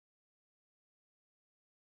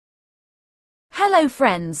Hello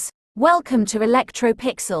friends, welcome to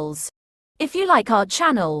ElectroPixels. If you like our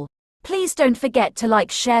channel, please don't forget to like,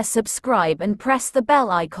 share, subscribe and press the bell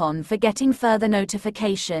icon for getting further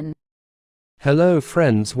notification. Hello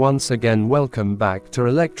friends, once again welcome back to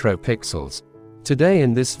ElectroPixels. Today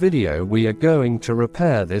in this video we are going to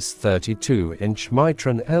repair this 32-inch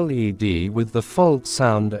Mytron LED with the fault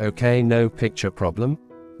sound okay, no picture problem.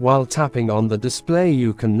 While tapping on the display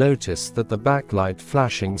you can notice that the backlight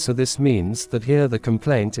flashing, so this means that here the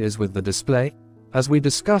complaint is with the display. As we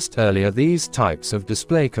discussed earlier, these types of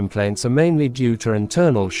display complaints are mainly due to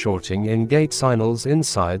internal shorting in Gatesignals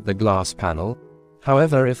inside the glass panel.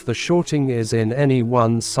 However, if the shorting is in any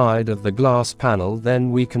one side of the glass panel,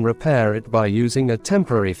 then we can repair it by using a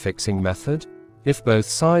temporary fixing method. If both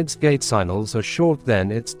sides Gatesignals are short,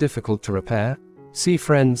 then it's difficult to repair. See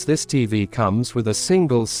friends, this TV comes with a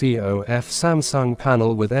single COF Samsung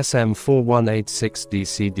panel with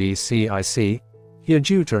SM4186 DC IC. Here,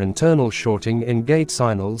 due to internal shorting in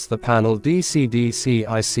Gatesignals, the panel DC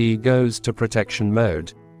IC goes to protection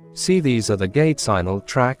mode. See, these are the Gatesignal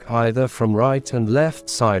track either from right and left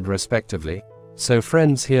side respectively. So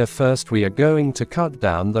friends, here first we are going to cut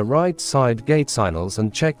down the right side Gatesignals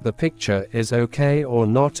and check the picture is okay or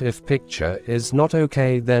not. If picture is not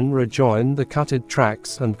okay, then rejoin the cutted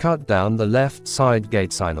tracks and cut down the left side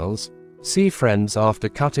Gatesignals. See friends, after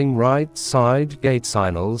cutting right side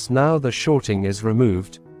Gatesignals, now the shorting is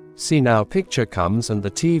removed. See, now picture comes and the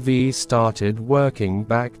TV started working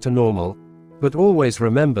back to normal. But always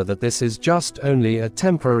remember that this is just only a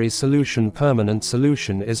temporary solution. Permanent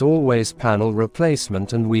solution is always panel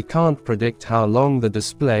replacement, and we can't predict how long the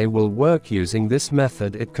display will work using this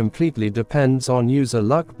method. It completely depends on user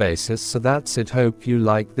luck basis. So that's it. Hope you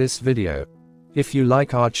like this video. If you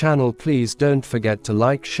like our channel, please don't forget to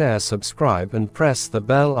like, share, subscribe and press the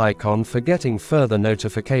bell icon for getting further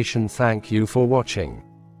notification. Thank you for watching.